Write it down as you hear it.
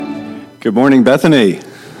Good morning, Bethany.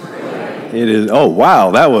 It is. Oh,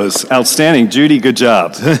 wow, that was outstanding. Judy, good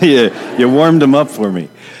job. You warmed them up for me.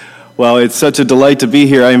 Well, it's such a delight to be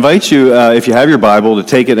here. I invite you, if you have your Bible, to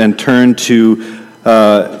take it and turn to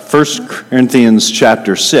 1 Corinthians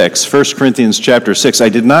chapter 6. 1 Corinthians chapter 6. I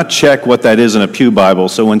did not check what that is in a pew Bible,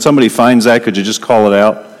 so when somebody finds that, could you just call it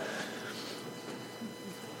out?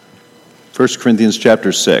 1 Corinthians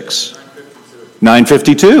chapter 6.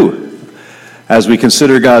 952. As we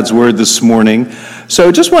consider God's Word this morning. So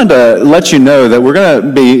just wanted to let you know that we're going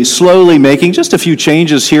to be slowly making just a few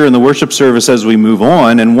changes here in the worship service as we move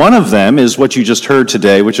on, and one of them is what you just heard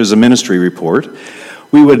today, which is a ministry report.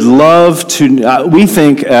 We would love to, we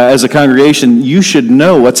think as a congregation, you should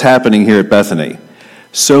know what's happening here at Bethany.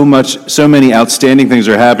 So many outstanding things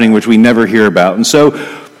are happening which we never hear about, and so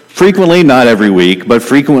frequently, not every week, but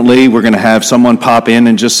frequently we're going to have someone pop in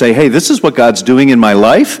and just say, hey, this is what God's doing in my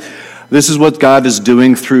life. This is what God is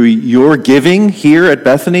doing through your giving here at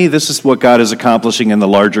Bethany. This is what God is accomplishing in the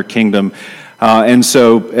larger kingdom. And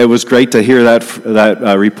so it was great to hear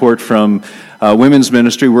that report from women's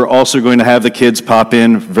ministry. We're also going to have the kids pop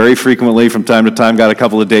in very frequently from time to time. Got a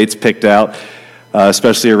couple of dates picked out,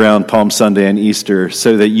 especially around Palm Sunday and Easter,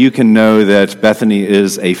 so that you can know that Bethany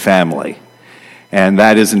is a family. And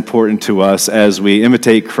that is important to us as we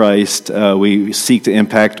imitate Christ. We seek to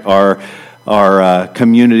impact our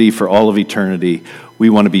community for all of eternity. We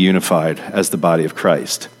want to be unified as the body of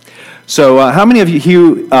Christ. So how many of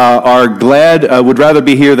you are glad, would rather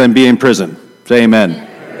be here than be in prison? Say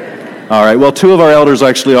amen. All right, well, two of our elders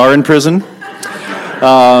actually are in prison.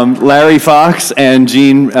 Larry Fox and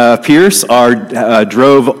Jean Pierce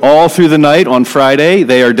drove all through the night on Friday.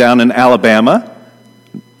 They are down in Alabama,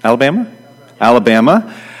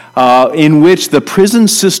 in which the prison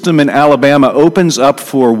system in Alabama opens up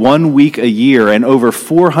for 1 week a year, and over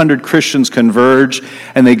 400 Christians converge,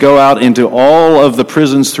 and they go out into all of the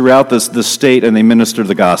prisons throughout the state, and they minister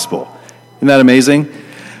the gospel. Isn't that amazing?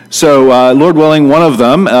 So, Lord willing, one of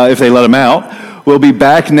them, if they let him out, will be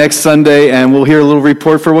back next Sunday, and we'll hear a little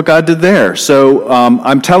report for what God did there. So,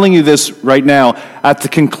 I'm telling you this right now. At the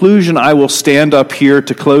conclusion, I will stand up here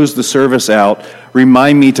to close the service out.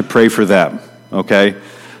 Remind me to pray for them, okay?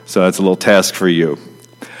 So that's a little task for you.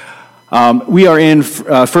 We are in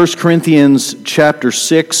 1 Corinthians chapter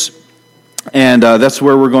 6, and that's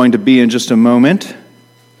where we're going to be in just a moment.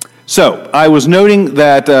 So I was noting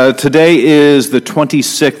that today is the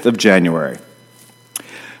 26th of January.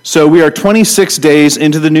 So we are 26 days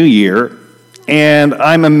into the new year, and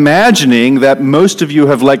I'm imagining that most of you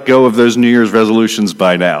have let go of those New Year's resolutions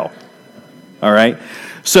by now. All right?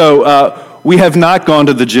 So we have not gone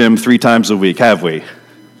to the gym 3 times a week, have we?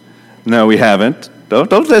 No, we haven't.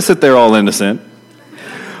 Don't just sit there all innocent.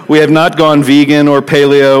 We have not gone vegan or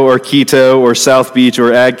paleo or keto or South Beach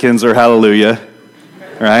or Adkins or Hallelujah,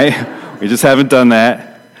 right? We just haven't done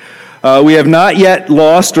that. We have not yet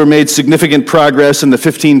lost or made significant progress in the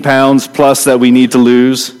 15 pounds plus that we need to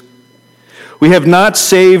lose. We have not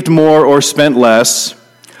saved more or spent less.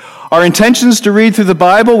 Our intentions to read through the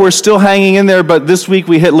Bible, we're still hanging in there, but this week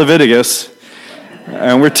we hit Leviticus,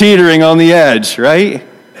 and we're teetering on the edge, right?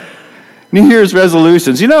 New Year's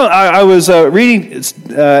resolutions. You know, I was reading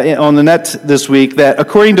on the net this week that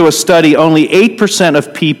according to a study, only 8%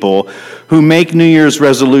 of people who make New Year's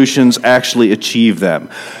resolutions actually achieve them.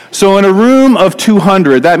 So in a room of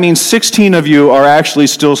 200, that means 16 of you are actually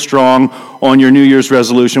still strong on your New Year's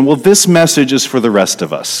resolution. Well, this message is for the rest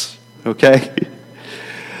of us, okay?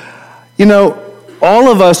 You know, all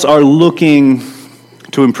of us are looking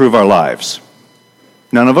to improve our lives.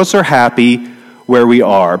 None of us are happy where we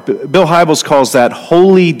are. Bill Hybels calls that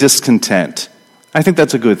holy discontent. I think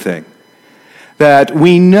that's a good thing. That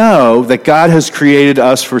we know that God has created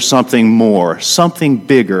us for something more, something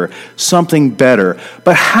bigger, something better.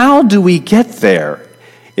 But how do we get there?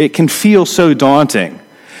 It can feel so daunting.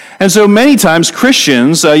 And so many times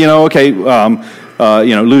Christians,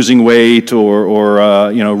 losing weight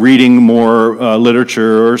or reading more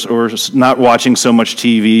literature or not watching so much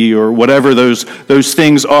TV or whatever those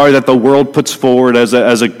things are that the world puts forward as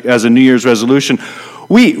a New Year's resolution.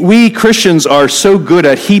 We Christians are so good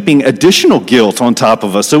at heaping additional guilt on top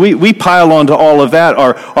of us. So we pile onto all of that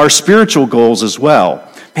our spiritual goals as well.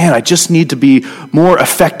 Man, I just need to be more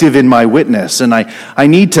effective in my witness, and I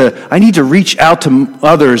need to reach out to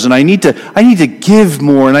others, and I need to give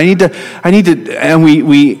more, and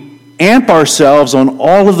we amp ourselves on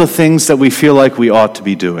all of the things that we feel like we ought to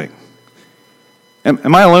be doing.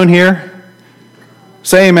 Am I alone here?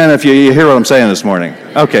 Say amen if you hear what I'm saying this morning.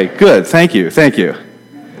 Okay, good. Thank you.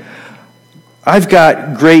 I've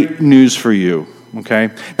got great news for you. Okay.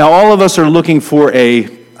 Now all of us are looking for a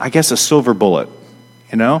I guess, a silver bullet,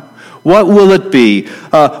 you know? What will it be?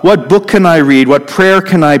 What book can I read? What prayer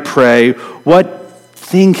can I pray? What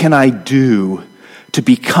thing can I do to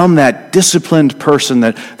become that disciplined person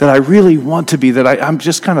that I really want to be, that I'm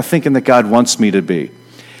just kind of thinking that God wants me to be?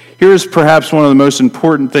 Here's perhaps one of the most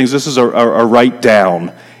important things. This is a write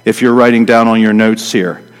down, if you're writing down on your notes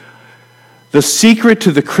here. The secret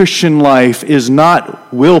to the Christian life is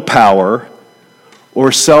not willpower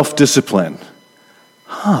or self-discipline.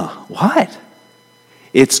 What?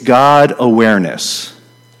 It's God awareness.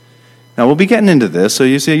 Now, we'll be getting into this, so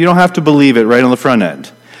you see, you don't have to believe it right on the front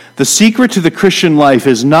end. The secret to the Christian life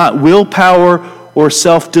is not willpower or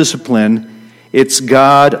self-discipline. It's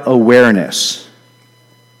God awareness.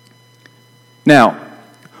 Now,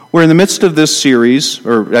 we're in the midst of this series,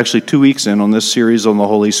 or actually 2 weeks in on this series on the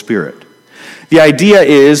Holy Spirit. The idea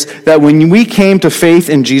is that when we came to faith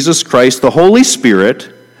in Jesus Christ, the Holy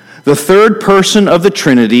Spirit, the third person of the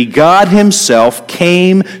Trinity, God himself,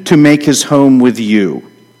 came to make his home with you.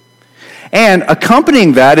 And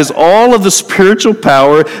accompanying that is all of the spiritual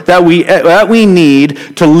power that we need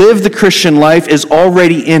to live the Christian life is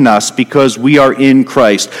already in us because we are in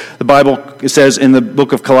Christ. The Bible says in the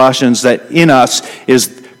book of Colossians that in us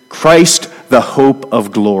is Christ, the hope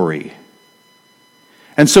of glory.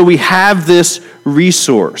 And so we have this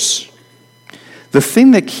resource. The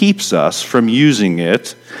thing that keeps us from using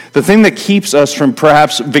it, the thing that keeps us from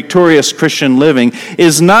perhaps victorious Christian living,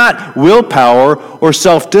 is not willpower or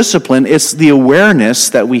self-discipline. It's the awareness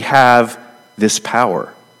that we have this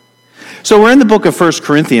power. So we're in the book of 1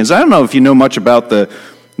 Corinthians. I don't know if you know much about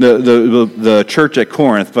the church at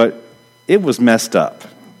Corinth, but it was messed up.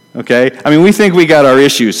 Okay? I mean, we think we got our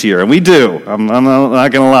issues here, and we do. I'm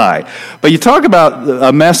not going to lie. But you talk about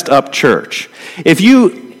a messed up church. If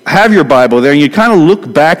you have your Bible there and you kind of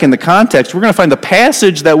look back in the context, we're going to find the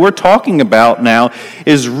passage that we're talking about now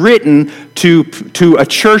is written to a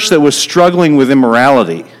church that was struggling with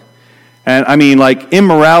immorality. And I mean, like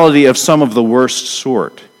immorality of some of the worst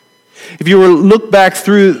sort. If you were to look back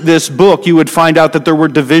through this book, you would find out that there were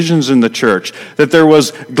divisions in the church, that there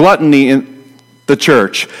was gluttony in the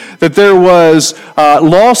church, that there was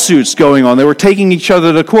lawsuits going on. They were taking each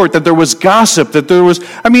other to court, that there was gossip, that there was,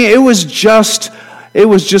 it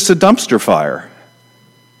was just a dumpster fire,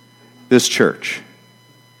 this church.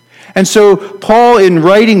 And so Paul, in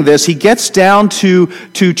writing this, he gets down to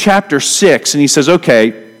chapter 6, and he says,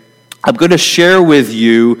 okay, I'm going to share with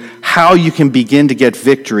you how you can begin to get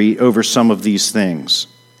victory over some of these things.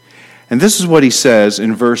 And this is what he says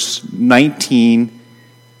in verse 19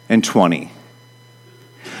 and 20.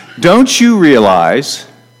 Don't you realize,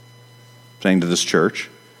 saying to this church,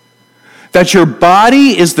 that your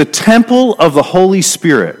body is the temple of the Holy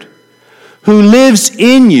Spirit, who lives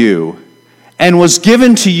in you and was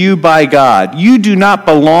given to you by God? You do not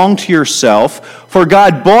belong to yourself, for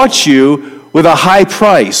God bought you with a high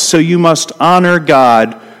price, so you must honor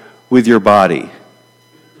God with your body.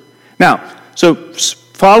 Now, so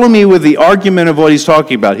follow me with the argument of what he's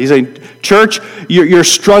talking about. He's saying, church, you're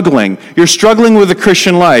struggling. You're struggling with the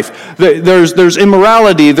Christian life. There's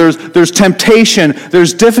immorality, there's temptation,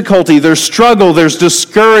 there's difficulty, there's struggle, there's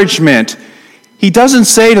discouragement. He doesn't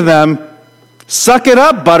say to them, suck it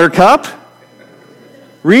up, buttercup.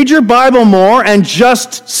 Read your Bible more and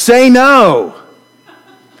just say no.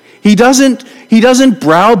 He doesn't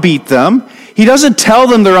browbeat them. He doesn't tell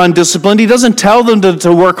them they're undisciplined. He doesn't tell them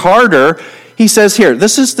to work harder. He says here,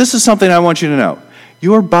 this is something I want you to know.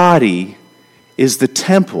 Your body is the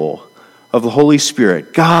temple of the Holy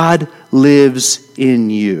Spirit. God lives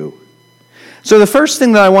in you. So the first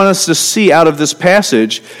thing that I want us to see out of this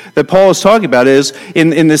passage that Paul is talking about is,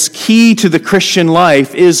 in this key to the Christian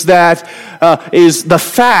life, is the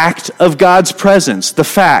fact of God's presence. The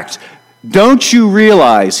fact. Don't you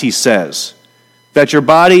realize, he says, that your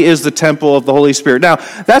body is the temple of the Holy Spirit? Now,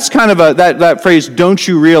 that's kind of that phrase, don't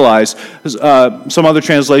you realize, some other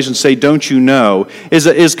translations say, don't you know,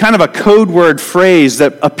 is kind of a code word phrase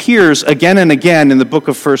that appears again and again in the book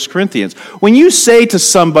of 1 Corinthians. When you say to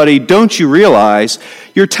somebody, don't you realize,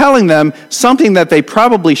 you're telling them something that they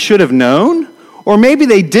probably should have known, or maybe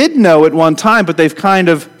they did know at one time, but they've kind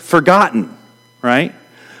of forgotten, right?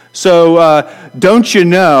 So, don't you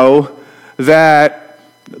know that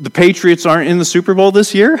the Patriots aren't in the Super Bowl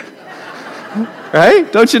this year?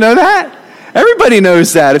 Right? Don't you know that? Everybody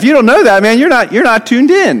knows that. If you don't know that, man, you're not tuned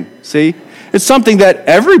in. See? It's something that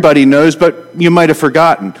everybody knows, but you might have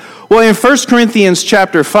forgotten. Well, in 1 Corinthians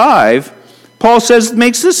chapter 5, Paul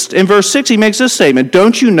makes this, in verse 6, he makes this statement,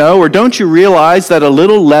 don't you know or don't you realize that a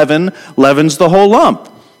little leaven leavens the whole lump?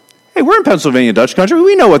 Hey, we're in Pennsylvania Dutch country.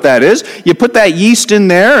 We know what that is. You put that yeast in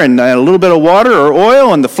there and a little bit of water or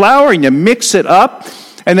oil and the flour, and you mix it up,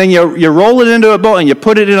 and then you roll it into a bowl, and you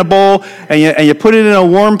put it in a bowl, and you put it in a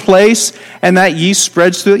warm place, and that yeast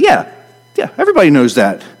spreads through. Yeah, everybody knows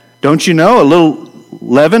that. Don't you know? A little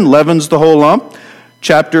leaven leavens the whole lump.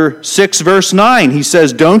 Chapter 6, verse 9, he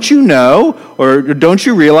says, don't you know, or don't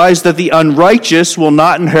you realize that the unrighteous will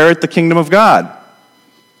not inherit the kingdom of God?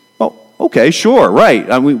 Okay, sure, right.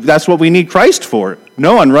 That's what we need Christ for.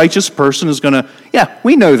 No unrighteous person is going to,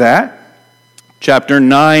 we know that. Chapter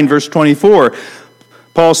 9, verse 24,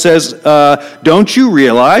 Paul says, don't you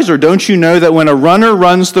realize or don't you know that when a runner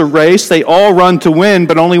runs the race, they all run to win,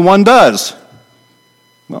 but only one does?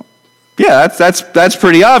 Well, yeah, that's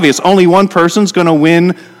pretty obvious. Only one person's going to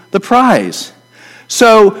win the prize.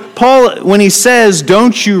 So Paul, when he says,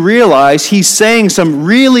 don't you realize, he's saying some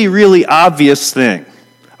really, really obvious thing.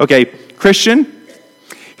 Okay, Christian,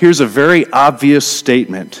 here's a very obvious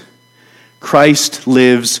statement. Christ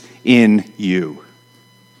lives in you.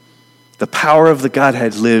 The power of the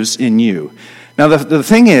Godhead lives in you. Now, the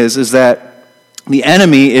thing is that the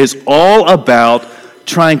enemy is all about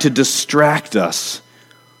trying to distract us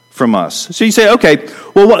from us. So you say, okay,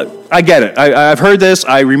 well, I get it. I've heard this.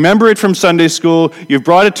 I remember it from Sunday school. You've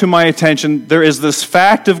brought it to my attention. There is this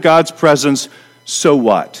fact of God's presence. So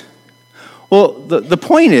what? Well, the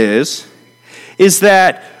point is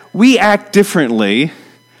that we act differently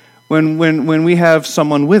when we have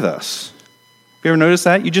someone with us. You ever notice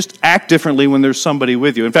that? You just act differently when there's somebody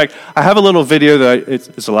with you. In fact, I have a little video that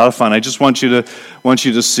it's a lot of fun. I just want you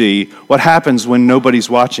to see what happens when nobody's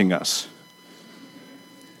watching us.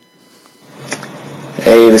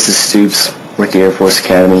 Hey, this is Stoops, work at Air Force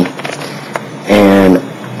Academy, and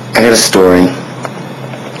I got a story.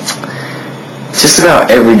 Just about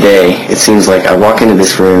every day, it seems like I walk into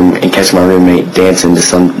this room and catch my roommate dancing to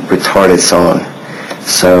some retarded song.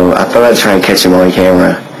 So I thought I'd try and catch him on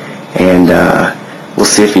camera, and we'll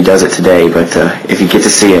see if he does it today, but if you get to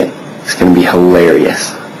see it, it's going to be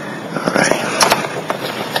hilarious. All right.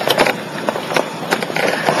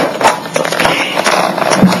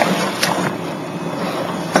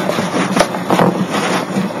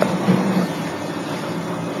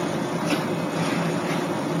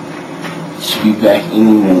 Should be back any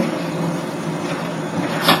minute.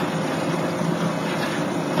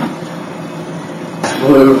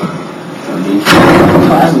 Blue.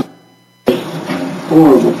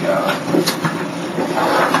 Horrible job.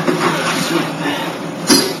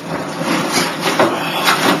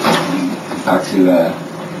 Talk to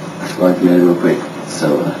Sparky real quick,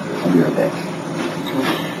 so I'll be right back.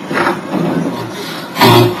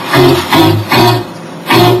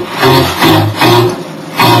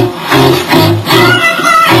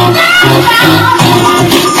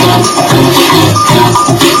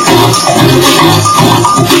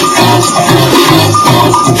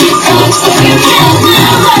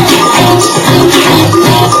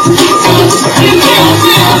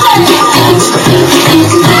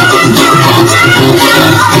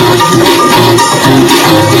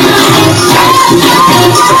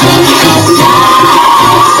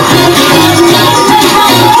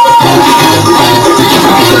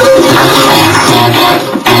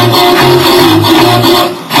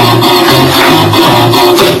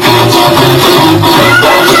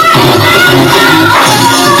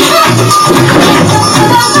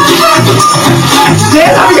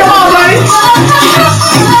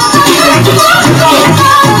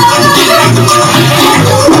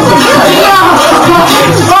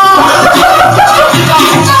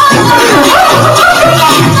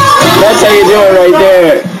 That's how you do it right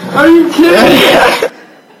there. Are you kidding?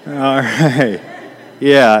 All right.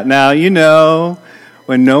 Yeah, now,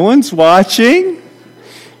 when no one's watching,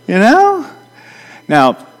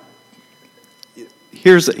 Now,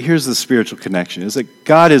 here's the spiritual connection, is that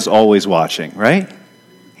God is always watching, right?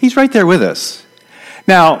 He's right there with us.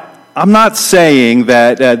 Now, I'm not saying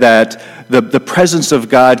that the presence of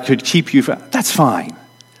God could keep you from, that's fine.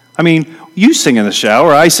 I mean, you sing in the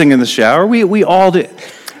shower, I sing in the shower, we all do.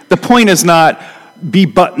 The point is not be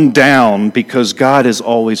buttoned down because God is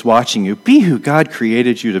always watching you. Be who God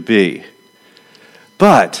created you to be.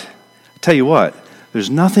 But, I'll tell you what, there's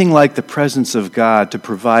nothing like the presence of God to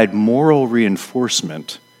provide moral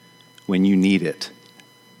reinforcement when you need it.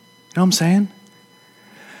 You know what I'm saying?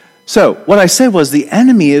 So, what I said was the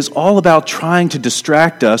enemy is all about trying to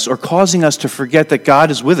distract us or causing us to forget that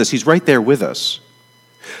God is with us. He's right there with us.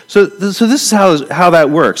 So this is how that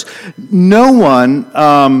works. No one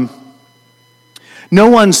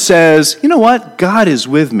says, you know what, God is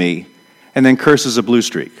with me, and then curses a blue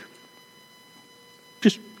streak.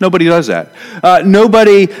 Just nobody does that.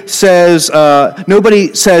 Nobody says,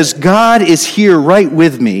 God is here right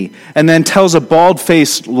with me, and then tells a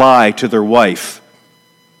bald-faced lie to their wife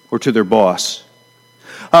or to their boss.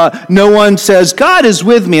 No one says, God is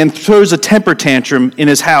with me, and throws a temper tantrum in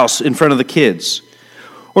his house in front of the kids.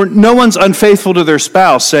 Or no one's unfaithful to their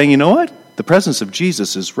spouse, saying, you know what? The presence of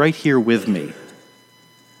Jesus is right here with me.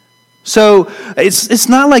 So it's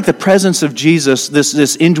not like the presence of Jesus,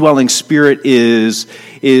 this indwelling spirit is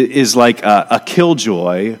like a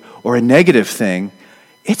killjoy or a negative thing.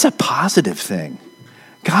 It's a positive thing.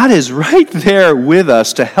 God is right there with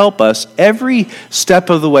us to help us every step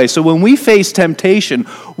of the way. So when we face temptation,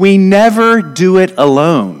 we never do it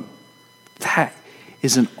alone. That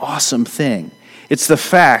is an awesome thing. It's the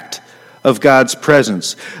fact of God's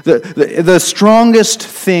presence. The strongest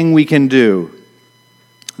thing we can do,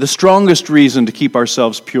 the strongest reason to keep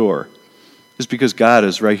ourselves pure, is because God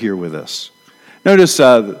is right here with us. Notice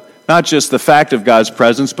not just the fact of God's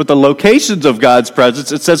presence, but the locations of God's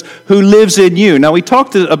presence. It says, who lives in you. Now, we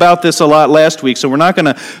talked about this a lot last week, so we're not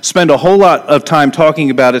going to spend a whole lot of time talking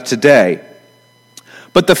about it today.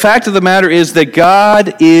 But the fact of the matter is that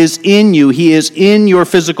God is in you. He is in your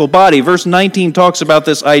physical body. Verse 19 talks about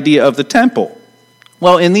this idea of the temple.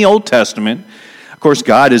 Well, in the Old Testament, of course,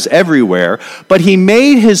 God is everywhere, but he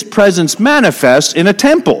made his presence manifest in a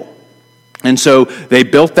temple. And so they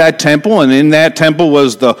built that temple, and in that temple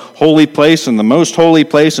was the holy place and the most holy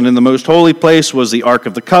place, and in the most holy place was the Ark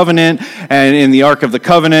of the Covenant, and in the Ark of the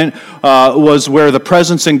Covenant was where the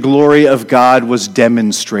presence and glory of God was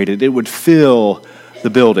demonstrated. It would fill the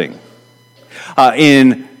building.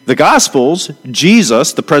 In the Gospels,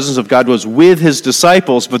 Jesus, the presence of God, was with his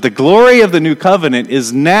disciples, but the glory of the new covenant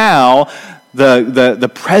is now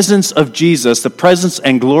the presence of Jesus, the presence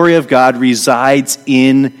and glory of God resides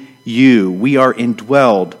in you. We are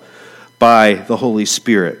indwelled by the Holy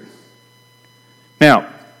Spirit. Now,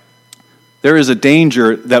 there is a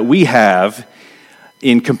danger that we have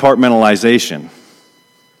in compartmentalization.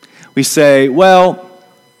 We say, well,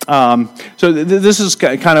 this is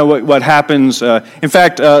kind of what happens. In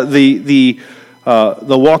fact, the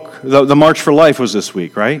March for Life was this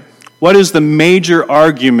week, right? What is the major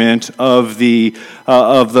argument of the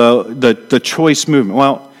choice movement?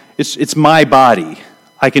 Well, it's my body.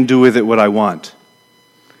 I can do with it what I want.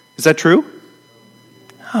 Is that true?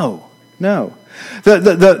 No.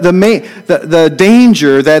 The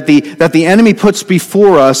danger that the enemy puts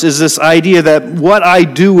before us is this idea that what I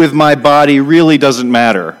do with my body really doesn't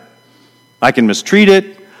matter. I can mistreat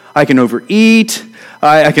it. I can overeat.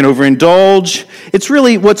 I can overindulge. It's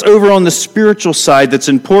really what's over on the spiritual side that's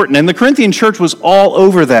important. And the Corinthian church was all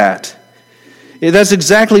over that. That's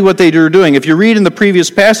exactly what they were doing. If you read in the previous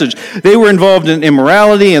passage, they were involved in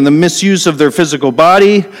immorality and the misuse of their physical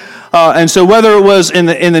body. And so whether it was in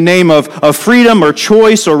the name of freedom or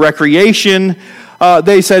choice or recreation,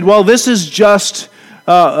 they said, well, this is just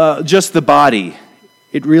the body.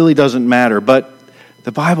 It really doesn't matter. But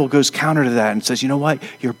the Bible goes counter to that and says, you know what?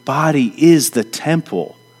 Your body is the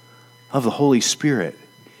temple of the Holy Spirit.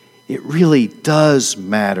 It really does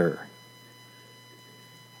matter.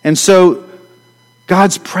 And so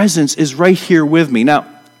God's presence is right here with me. Now,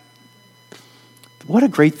 what a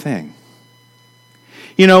great thing.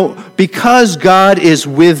 You know, because God is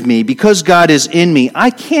with me, because God is in me, I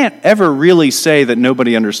can't ever really say that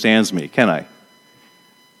nobody understands me, can I?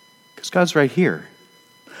 Because God's right here.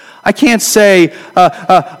 I can't say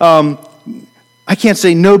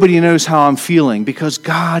nobody knows how I'm feeling because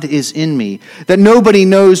God is in me. That nobody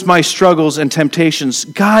knows my struggles and temptations.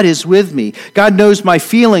 God is with me. God knows my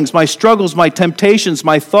feelings, my struggles, my temptations,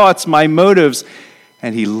 my thoughts, my motives,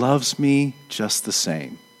 and he loves me just the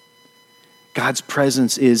same. God's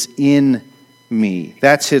presence is in me.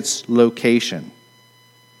 That's its location.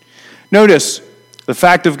 Notice the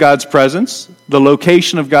fact of God's presence, the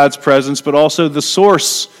location of God's presence, but also the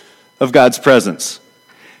source of God's presence.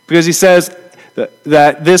 Because he says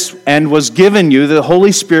that this end was given you, the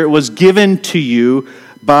Holy Spirit was given to you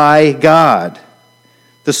by God.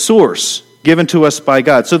 The source given to us by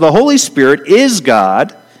God. So the Holy Spirit is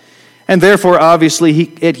God, and therefore, obviously,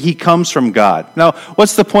 he comes from God. Now,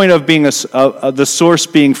 what's the point of being the source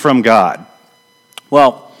being from God?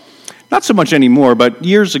 Well, not so much anymore, but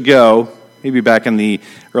years ago, maybe back in the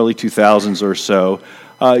early 2000s or so,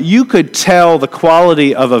 you could tell the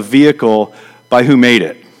quality of a vehicle by who made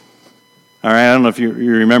it. All right, I don't know if you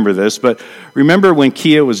remember this, but remember when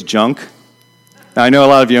Kia was junk? Now, I know a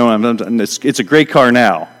lot of you own it. It's a great car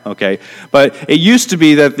now, okay? But it used to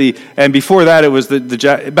be that and before that it was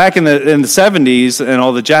back in the 70s, and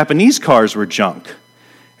all the Japanese cars were junk.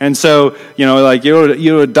 And so, like you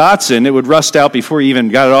a Datsun, it would rust out before you even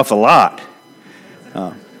got it off the lot.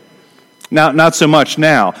 Now, not so much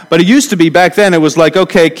now, but it used to be back then. It was like,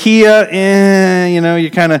 okay, Kia, you're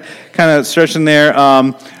kind of stretching there.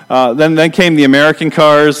 Then came the American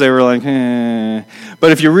cars. They were like,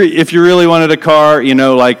 But if you really wanted a car,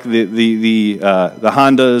 like the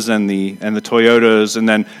Hondas and the Toyotas, and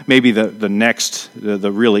then maybe the next,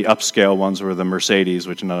 the really upscale ones were the Mercedes,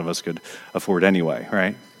 which none of us could afford anyway,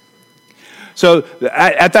 right? So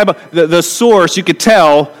at that, the source, you could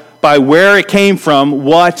tell by where it came from,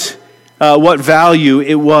 what value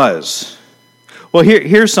it was. Well,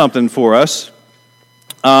 here's something for us.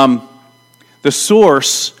 The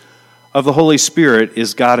source of the Holy Spirit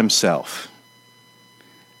is God himself.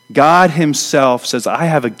 God himself says, I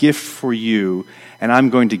have a gift for you, and I'm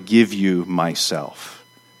going to give you myself.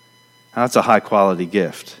 Now, that's a high-quality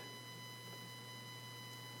gift.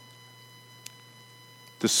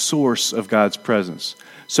 The source of God's presence.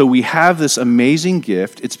 So we have this amazing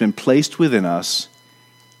gift. It's been placed within us,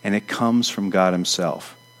 and it comes from God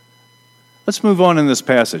himself. Let's move on in this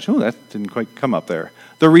passage. Oh, that didn't quite come up there.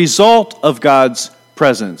 The result of God's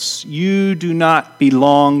presence. You do not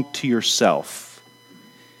belong to yourself.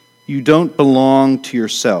 You don't belong to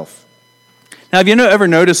yourself. Now, have you ever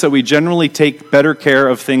noticed that we generally take better care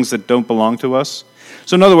of things that don't belong to us?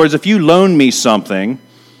 So in other words, if you loan me something,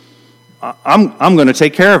 I'm going to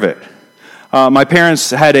take care of it. My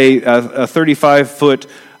parents had a 35-foot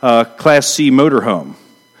Class C motorhome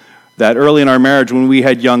that early in our marriage, when we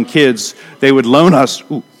had young kids, they would loan us.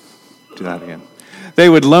 Ooh, do that again. They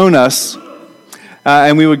would loan us,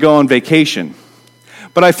 and we would go on vacation.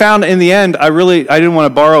 But I found in the end, I didn't want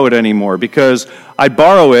to borrow it anymore, because I'd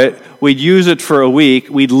borrow it, we'd use it for a week,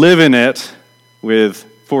 we'd live in it with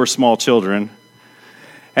 4 small children,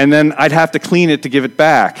 and then I'd have to clean it to give it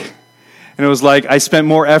back. And it was like I spent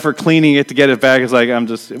more effort cleaning it to get it back. It's like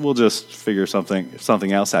we'll just figure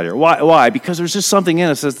something else out here. Why? Because there's just something in it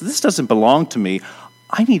that says, this doesn't belong to me.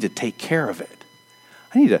 I need to take care of it.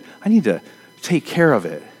 I need to take care of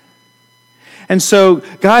it. And so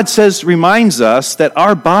God reminds us that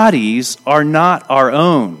our bodies are not our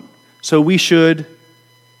own. So we should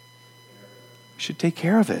take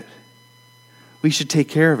care of it. We should take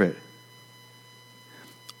care of it.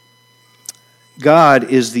 God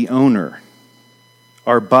is the owner.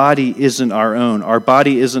 Our body isn't our own. Our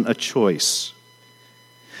body isn't a choice.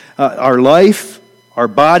 Our life, our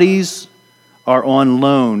bodies are on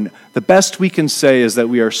loan. The best we can say is that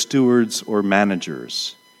we are stewards or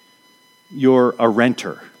managers. You're a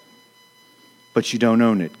renter, but you don't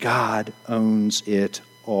own it. God owns it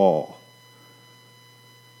all.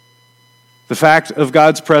 The fact of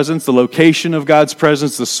God's presence, the location of God's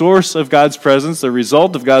presence, the source of God's presence, the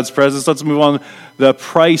result of God's presence. Let's move on. The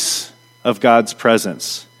price of God's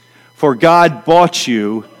presence. For God bought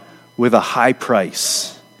you with a high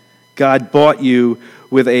price. God bought you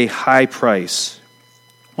with a high price.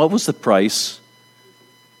 What was the price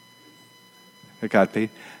that God paid?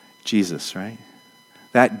 Jesus, right?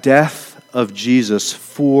 That death of Jesus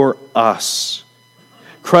for us.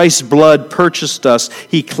 Christ's blood purchased us.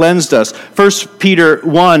 He cleansed us. 1 Peter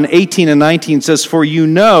 1:18 and 19 says, For you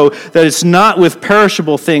know that it's not with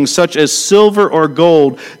perishable things such as silver or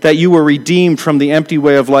gold that you were redeemed from the empty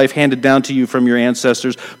way of life handed down to you from your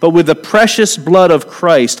ancestors, but with the precious blood of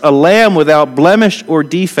Christ, a lamb without blemish or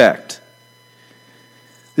defect.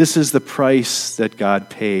 This is the price that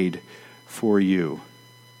God paid for you.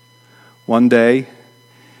 One day,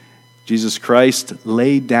 Jesus Christ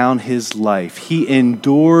laid down his life. He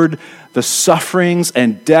endured the sufferings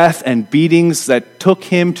and death and beatings that took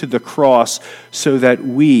him to the cross so that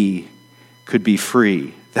we could be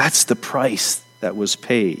free. That's the price that was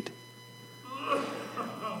paid.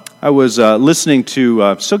 I was listening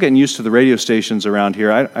to, still getting used to the radio stations around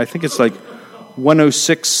here. I think it's like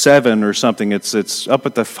 106.7 or something. It's up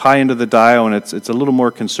at the high end of the dial, and it's a little more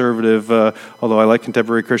conservative, although I like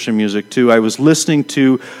contemporary Christian music too. I was listening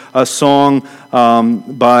to a song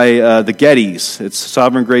by the Gettys. It's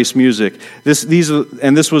Sovereign Grace music.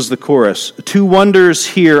 This was the chorus. 2 wonders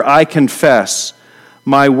here I confess,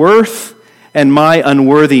 my worth and my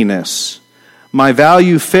unworthiness, my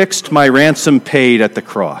value fixed, my ransom paid at the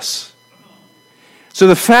cross. So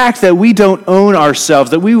the fact that we don't own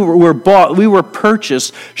ourselves, that we were bought, we were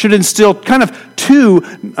purchased, should instill kind of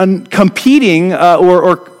 2 competing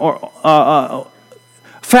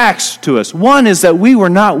facts to us. One is that we were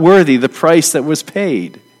not worthy the price that was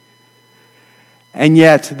paid, and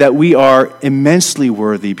yet that we are immensely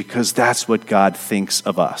worthy because that's what God thinks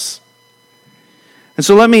of us. And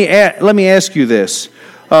so let me ask you this: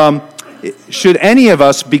 should any of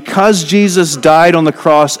us, because Jesus died on the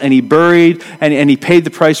cross and he buried and he paid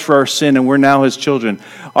the price for our sin and we're now his children,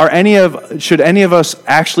 should any of us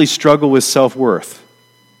actually struggle with self-worth?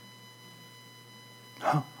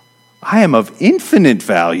 I am of infinite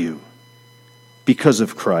value because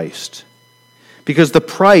of Christ. Because the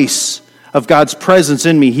price of God's presence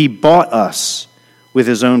in me, he bought us with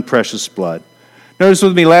his own precious blood. Notice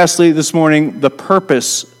with me lastly this morning the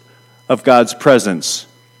purpose of God's presence.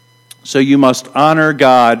 So you must honor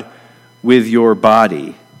God with your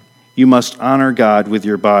body. You must honor God with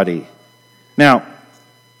your body. Now,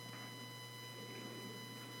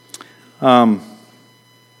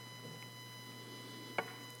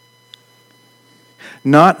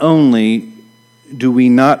 not only do we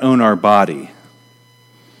not own our body,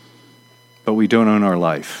 but we don't own our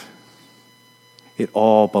life. It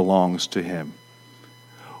all belongs to him.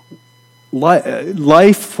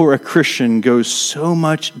 Life for a Christian goes so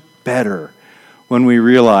much better when we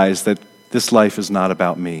realize that this life is not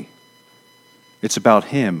about me. It's about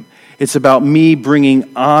him. It's about me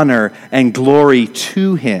bringing honor and glory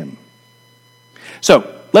to him.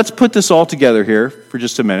 So, let's put this all together here for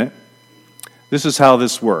just a minute. This is how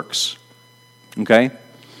this works. Okay?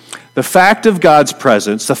 The fact of God's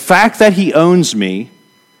presence, the fact that he owns me,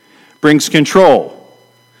 brings control.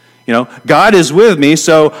 You know, God is with me,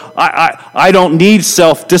 so I don't need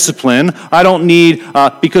self-discipline. I don't need,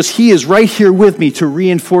 because he is right here with me to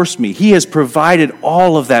reinforce me. He has provided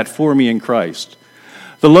all of that for me in Christ.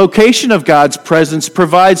 The location of God's presence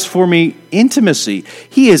provides for me intimacy.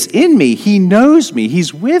 He is in me. He knows me.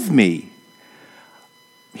 He's with me.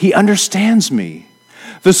 He understands me.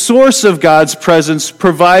 The source of God's presence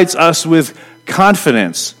provides us with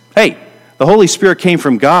confidence. Hey, the Holy Spirit came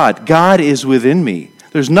from God. God is within me.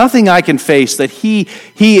 There's nothing I can face that he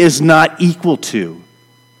is not equal to.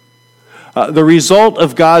 The result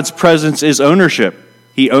of God's presence is ownership.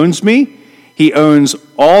 He owns me. He owns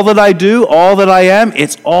all that I do, all that I am.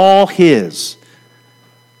 It's all his.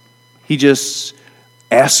 He just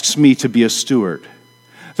asks me to be a steward.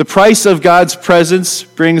 The price of God's presence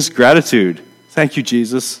brings gratitude. Thank you,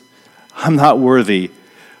 Jesus. I'm not worthy,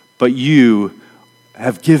 but you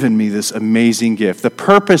have given me this amazing gift. The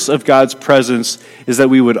purpose of God's presence is that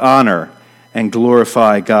we would honor and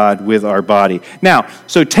glorify God with our body. Now,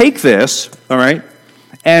 so take this, all right,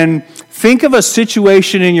 and think of a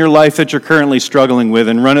situation in your life that you're currently struggling with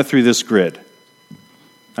and run it through this grid.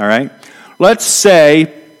 All right? Let's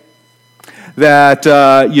say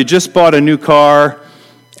that you just bought a new car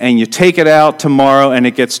and you take it out tomorrow and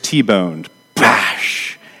it gets T-boned.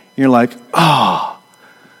 Bash! You're like, oh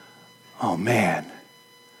man.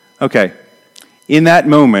 Okay, in that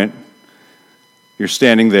moment, you're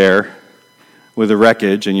standing there with the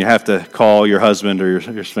wreckage and you have to call your husband or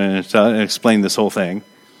your friend and explain this whole thing.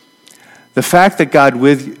 The fact that God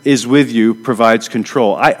is with you provides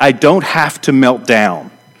control. I don't have to melt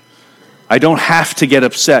down. I don't have to get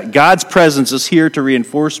upset. God's presence is here to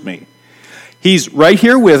reinforce me. He's right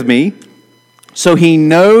here with me, so he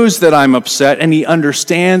knows that I'm upset and he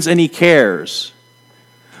understands and he cares.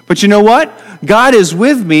 But you know what? God is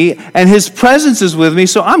with me and his presence is with me,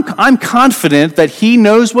 so I'm confident that he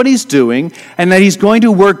knows what he's doing and that he's going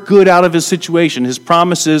to work good out of his situation. His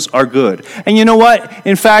promises are good. And you know what?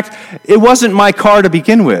 In fact, it wasn't my car to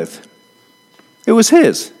begin with. It was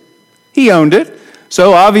his. He owned it.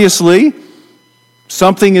 So obviously,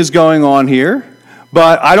 something is going on here,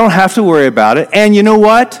 but I don't have to worry about it. And you know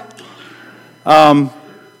what?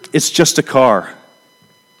 It's just a car.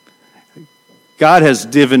 God has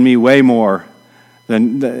given me way more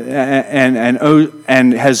than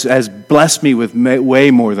and has blessed me with way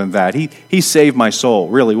more than that. He saved my soul.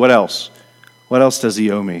 Really, what else? What else does he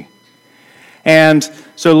owe me? And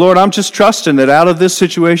so, Lord, I'm just trusting that out of this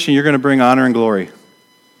situation, you're going to bring honor and glory.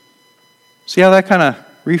 See how that kind of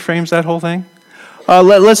reframes that whole thing?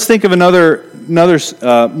 Let's think of another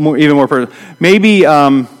even more personal. Maybe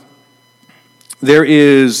there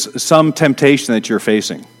is some temptation that you're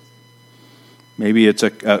facing. Maybe it's a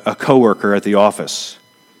coworker at the office.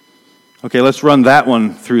 Okay, let's run that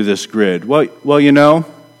one through this grid. Well, you know,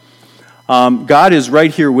 God is right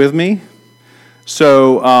here with me,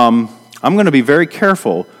 so I'm going to be very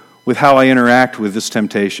careful with how I interact with this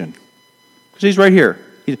temptation, because he's right here.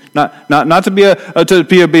 Not to be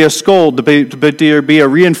a scold, but to be a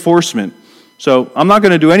reinforcement. So I'm not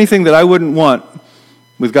going to do anything that I wouldn't want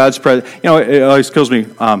with God's presence. You know, it always kills me.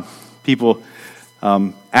 People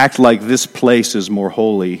act like this place is more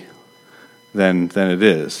holy than it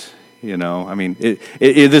is. You know, I mean,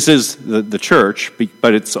 this is the church,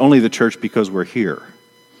 but it's only the church because we're here,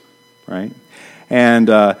 right?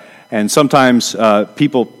 And sometimes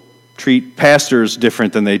people treat pastors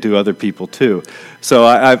different than they do other people too. So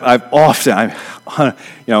I've often,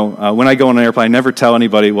 when I go on an airplane, I never tell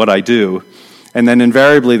anybody what I do, and then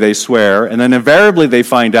invariably they swear, and then invariably they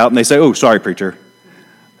find out and they say, "Oh, sorry, preacher."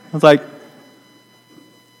 I was like,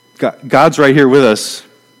 God's right here with us.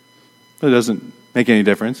 It doesn't make any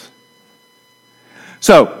difference.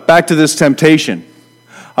 So, back to this temptation.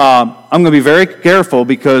 I'm going to be very careful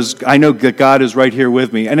because I know that God is right here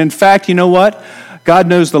with me. And in fact, you know what? God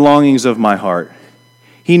knows the longings of my heart.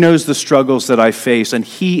 He knows the struggles that I face, and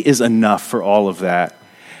He is enough for all of that.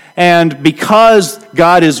 And because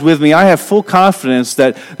God is with me, I have full confidence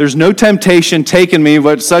that there's no temptation taken me,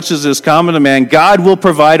 but such as is common to man. God will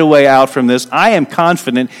provide a way out from this. I am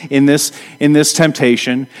confident in this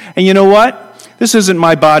temptation. And you know what? This isn't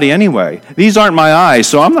my body anyway. These aren't my eyes,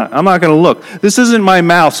 so I'm not going to look. This isn't my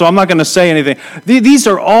mouth, so I'm not going to say anything. These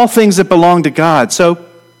are all things that belong to God, so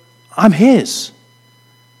I'm His.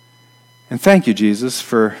 And thank you, Jesus,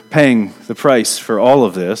 for paying the price for all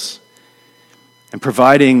of this and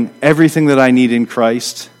providing everything that I need in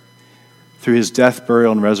Christ through His death,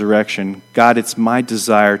 burial, and resurrection. God, it's my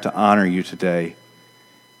desire to honor You today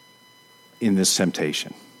in this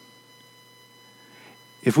temptation.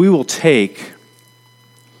 If we will take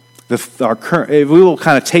if we will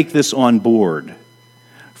kind of take this on board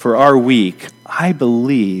for our week, I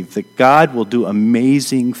believe that God will do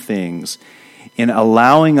amazing things in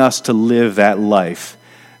allowing us to live that life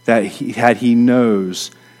that He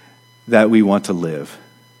knows that we want to live.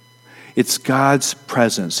 It's God's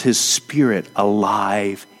presence, His Spirit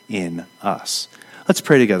alive in us. Let's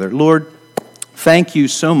pray together. Lord, thank You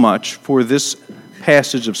so much for this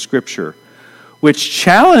passage of Scripture, which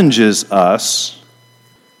challenges us,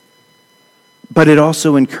 but it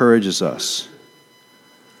also encourages us.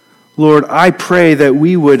 Lord, I pray that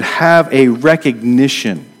we would have a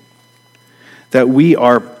recognition that we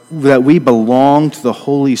belong to the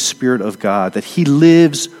Holy Spirit of God, that He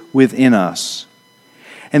lives within us,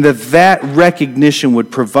 and that recognition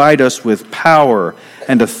would provide us with power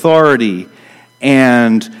and authority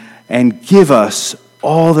and give us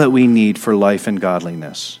all that we need for life and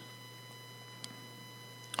godliness.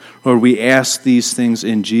 Lord, we ask these things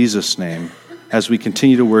in Jesus' name as we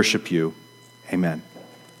continue to worship You. Amen.